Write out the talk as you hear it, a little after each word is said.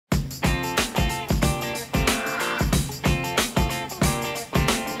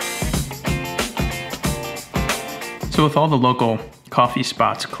So with all the local coffee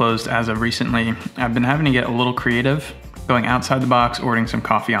spots closed as of recently, I've been having to get a little creative, going outside the box, ordering some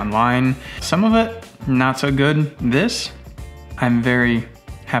coffee online. Some of it, not so good. This, I'm very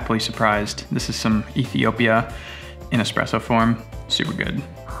happily surprised. This is some Ethiopia in espresso form, super good.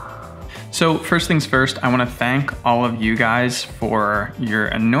 So first things first, I want to thank all of you guys for your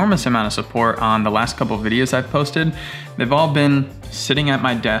enormous amount of support on the last couple of videos I've posted. They've all been sitting at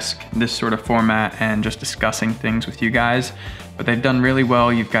my desk, this sort of format, and just discussing things with you guys. But they've done really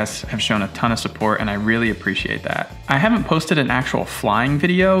well. You guys have shown a ton of support and I really appreciate that. I haven't posted an actual flying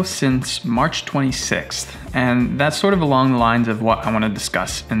video since March 26th, and that's sort of along the lines of what I want to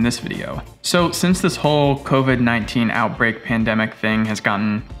discuss in this video. So since this whole COVID-19 outbreak pandemic thing has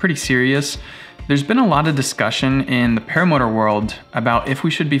gotten pretty serious, there's been a lot of discussion in the paramotor world about if we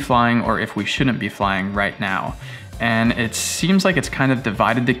should be flying or if we shouldn't be flying right now. And it seems like it's kind of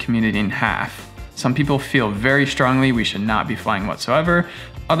divided the community in half. Some people feel very strongly we should not be flying whatsoever.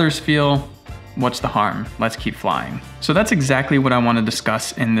 Others feel, what's the harm? Let's keep flying. So that's exactly what I want to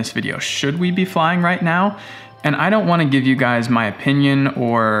discuss in this video. Should we be flying right now? And I don't want to give you guys my opinion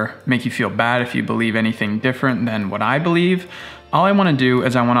or make you feel bad if you believe anything different than what I believe. All I want to do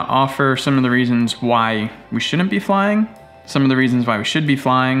is I want to offer some of the reasons why we shouldn't be flying, some of the reasons why we should be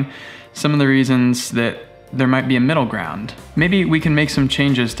flying, some of the reasons that there might be a middle ground. Maybe we can make some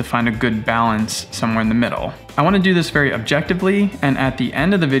changes to find a good balance somewhere in the middle. I want to do this very objectively, and at the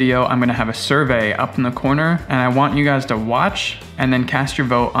end of the video, I'm going to have a survey up in the corner, and I want you guys to watch and then cast your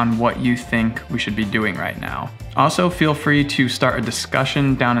vote on what you think we should be doing right now. Also, feel free to start a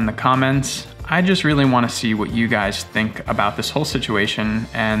discussion down in the comments. I just really want to see what you guys think about this whole situation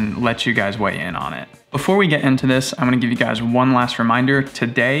and let you guys weigh in on it. Before we get into this, I'm going to give you guys one last reminder.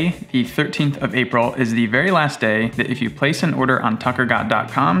 Today, the 13th of April, is the very last day that if you place an order on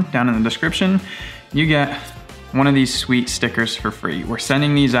tuckergott.com, down in the description, you get one of these sweet stickers for free. We're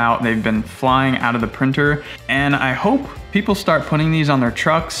sending these out. They've been flying out of the printer, and I hope people start putting these on their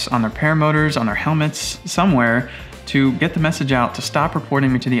trucks, on their paramotors, on their helmets, somewhere to get the message out to stop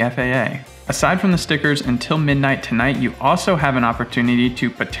reporting me to the FAA. Aside from the stickers, until midnight tonight, you also have an opportunity to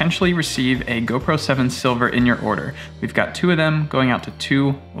potentially receive a GoPro 7 Silver in your order. We've got 2 of them going out to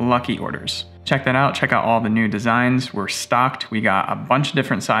 2 lucky orders. Check that out. Check out all the new designs. We're stocked. We got a bunch of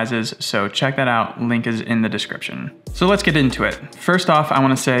different sizes, so check that out. Link is in the description. So let's get into it. First off, I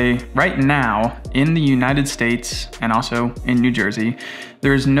want to say right now in the United States and also in New Jersey,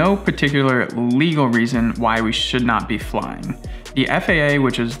 there is no particular legal reason why we should not be flying. The FAA,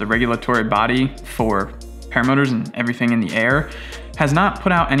 which is the regulatory body for paramotors and everything in the air, has not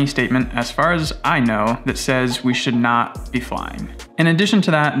put out any statement, as far as I know, that says we should not be flying. In addition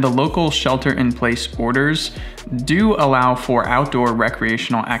to that, the local shelter-in-place orders do allow for outdoor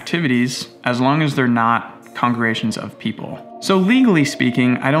recreational activities as long as they're not congregations of people. So legally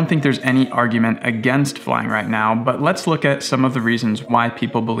speaking, I don't think there's any argument against flying right now, but let's look at some of the reasons why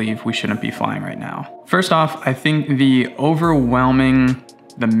people believe we shouldn't be flying right now. First off, I think the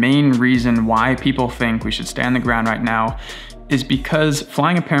main reason why people think we should stay on the ground right now is because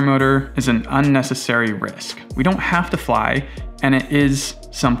flying a paramotor is an unnecessary risk. We don't have to fly, and it is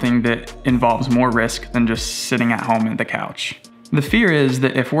something that involves more risk than just sitting at home at the couch. The fear is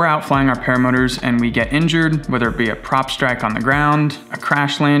that if we're out flying our paramotors and we get injured, whether it be a prop strike on the ground, a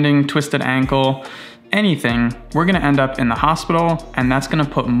crash landing, twisted ankle, anything, we're gonna end up in the hospital, and that's gonna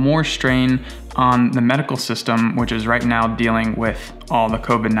put more strain on the medical system, which is right now dealing with all the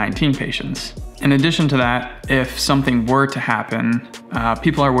COVID-19 patients. In addition to that, if something were to happen,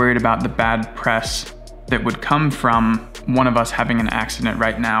 people are worried about the bad press that would come from one of us having an accident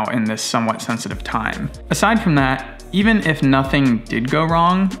right now in this somewhat sensitive time. Aside from that, even if nothing did go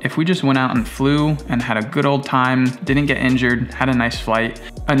wrong, if we just went out and flew and had a good old time, didn't get injured, had a nice flight,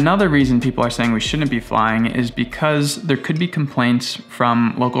 another reason people are saying we shouldn't be flying is because there could be complaints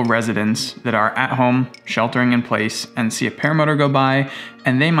from local residents that are at home, sheltering in place, and see a paramotor go by,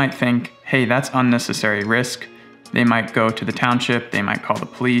 and they might think, hey, that's unnecessary risk. They might go to the township, they might call the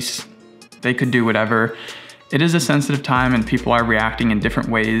police, they could do whatever. It is a sensitive time and people are reacting in different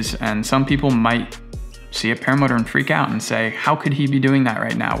ways, and some people might see a paramotor and freak out and say, how could he be doing that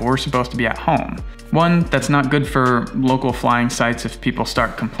right now? We're supposed to be at home. One, that's not good for local flying sites if people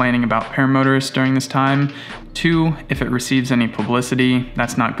start complaining about paramotors during this time. Two, if it receives any publicity,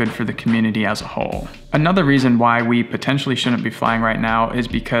 that's not good for the community as a whole. Another reason why we potentially shouldn't be flying right now is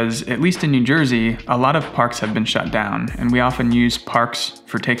because, at least in New Jersey, a lot of parks have been shut down, and we often use parks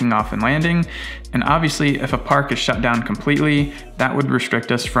for taking off and landing. And obviously, if a park is shut down completely, that would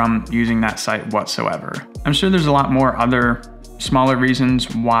restrict us from using that site whatsoever. I'm sure there's a lot more other smaller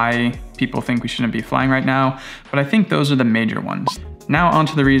reasons why people think we shouldn't be flying right now, but I think those are the major ones. Now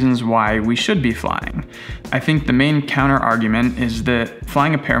onto the reasons why we should be flying. I think the main counter argument is that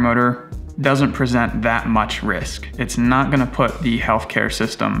flying a paramotor doesn't present that much risk. It's not gonna put the healthcare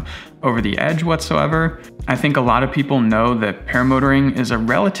system over the edge whatsoever. I think a lot of people know that paramotoring is a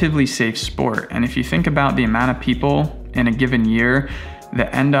relatively safe sport, and if you think about the amount of people in a given year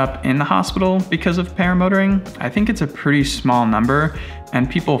that end up in the hospital because of paramotoring, I think it's a pretty small number, and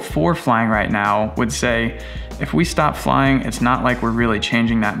people for flying right now would say, if we stop flying, it's not like we're really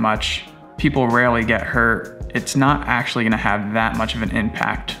changing that much. People rarely get hurt. It's not actually gonna have that much of an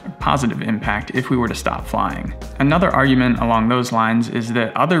impact, a positive impact, if we were to stop flying. Another argument along those lines is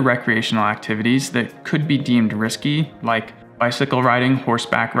that other recreational activities that could be deemed risky, like bicycle riding,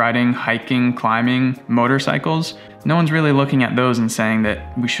 horseback riding, hiking, climbing, motorcycles, no one's really looking at those and saying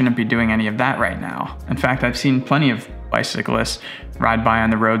that we shouldn't be doing any of that right now. In fact, I've seen plenty of bicyclists ride by on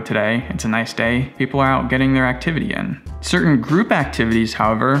the road today. It's a nice day. People are out getting their activity in. Certain group activities,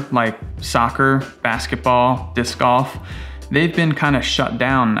 however, like soccer, basketball, disc golf, they've been kind of shut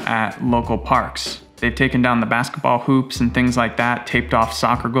down at local parks. They've taken down the basketball hoops and things like that, taped off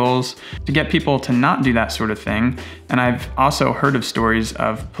soccer goals to get people to not do that sort of thing. And I've also heard of stories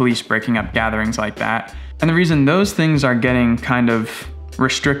of police breaking up gatherings like that. And the reason those things are getting kind of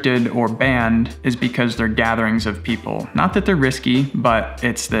restricted or banned is because they're gatherings of people. Not that they're risky, but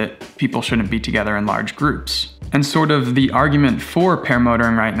it's that people shouldn't be together in large groups. And sort of the argument for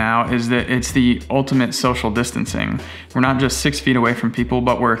paramotoring right now is that it's the ultimate social distancing. We're not just 6 feet away from people,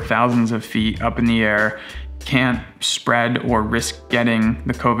 but we're thousands of feet up in the air, can't spread or risk getting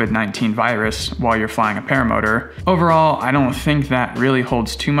the COVID-19 virus while you're flying a paramotor. Overall, I don't think that really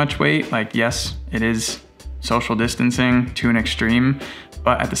holds too much weight. Like, yes, it is social distancing to an extreme,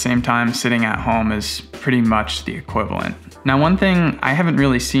 but at the same time, sitting at home is pretty much the equivalent. Now, one thing I haven't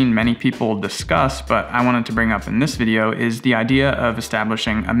really seen many people discuss, but I wanted to bring up in this video is the idea of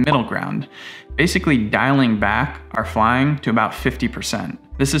establishing a middle ground, basically dialing back our flying to about 50%.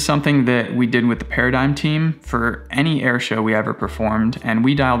 This is something that we did with the Paradigm team for any air show we ever performed, and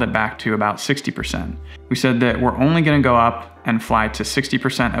we dialed it back to about 60%. We said that we're only gonna go up and fly to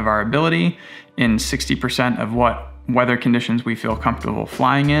 60% of our ability in 60% of what weather conditions we feel comfortable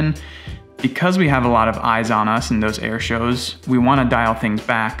flying in. Because we have a lot of eyes on us in those air shows, we wanna dial things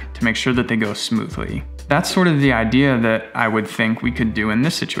back to make sure that they go smoothly. That's sort of the idea that I would think we could do in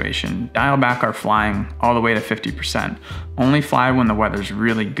this situation. Dial back our flying all the way to 50%. Only fly when the weather's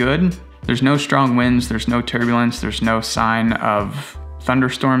really good. There's no strong winds, there's no turbulence, there's no sign of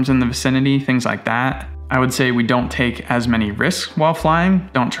thunderstorms in the vicinity, things like that. I would say we don't take as many risks while flying.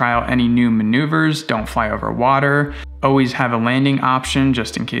 Don't try out any new maneuvers, don't fly over water. Always have a landing option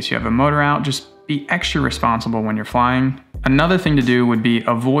just in case you have a motor out. Just be extra responsible when you're flying. Another thing to do would be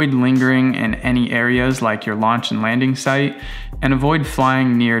avoid lingering in any areas like your launch and landing site, and avoid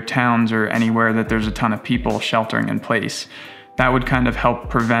flying near towns or anywhere that there's a ton of people sheltering in place. That would kind of help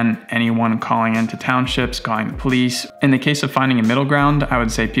prevent anyone calling into townships, calling the police. In the case of finding a middle ground, I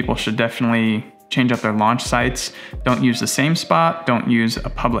would say people should definitely change up their launch sites. Don't use the same spot, don't use a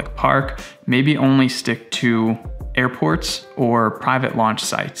public park, maybe only stick to airports or private launch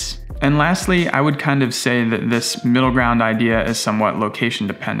sites. And lastly, I would kind of say that this middle ground idea is somewhat location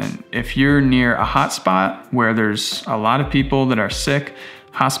dependent. If you're near a hotspot where there's a lot of people that are sick,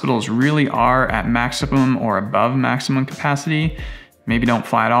 hospitals really are at maximum or above maximum capacity, maybe don't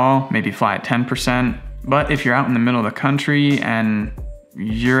fly at all, maybe fly at 10%. But if you're out in the middle of the country and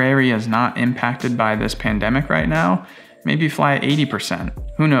your area is not impacted by this pandemic right now, maybe fly at 80%.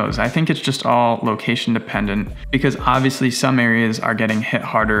 Who knows? I think it's just all location dependent because obviously some areas are getting hit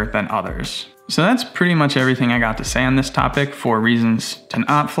harder than others. So that's pretty much everything I got to say on this topic for reasons to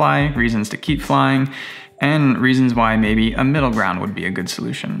not fly, reasons to keep flying, and reasons why maybe a middle ground would be a good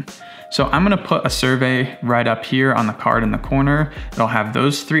solution. So I'm gonna put a survey right up here on the card in the corner. It'll have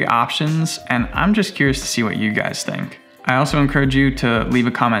those 3 options, and I'm just curious to see what you guys think. I also encourage you to leave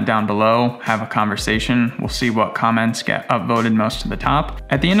a comment down below, have a conversation. We'll see what comments get upvoted most to the top.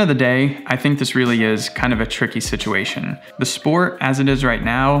 At the end of the day, I think this really is kind of a tricky situation. The sport, as it is right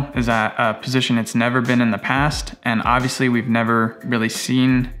now, is at a position it's never been in the past, and obviously we've never really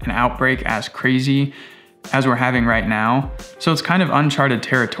seen an outbreak as crazy as we're having right now. So it's kind of uncharted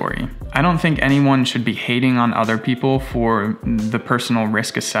territory. I don't think anyone should be hating on other people for the personal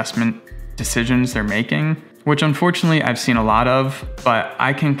risk assessment decisions they're making, which unfortunately I've seen a lot of, but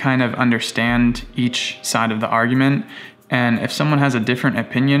I can kind of understand each side of the argument. And if someone has a different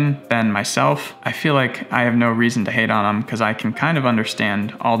opinion than myself, I feel like I have no reason to hate on them because I can kind of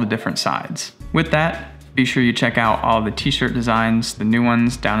understand all the different sides. With that, Be sure you check out all the t-shirt designs, the new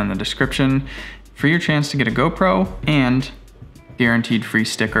ones, down in the description for your chance to get a GoPro and guaranteed free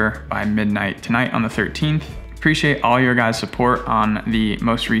sticker by midnight tonight on the 13th. Appreciate all your guys' support on the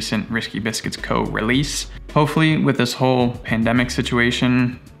most recent Risky Biscuits Co. release. Hopefully with this whole pandemic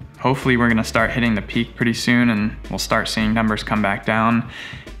situation, hopefully we're gonna start hitting the peak pretty soon and we'll start seeing numbers come back down.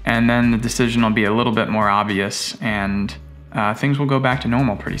 And then the decision will be a little bit more obvious and things will go back to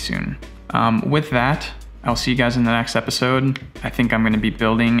normal pretty soon. With that, I'll see you guys in the next episode. I think I'm gonna be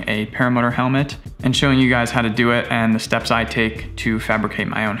building a paramotor helmet and showing you guys how to do it and the steps I take to fabricate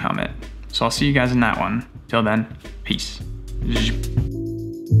my own helmet. So I'll see you guys in that one. Till then, peace.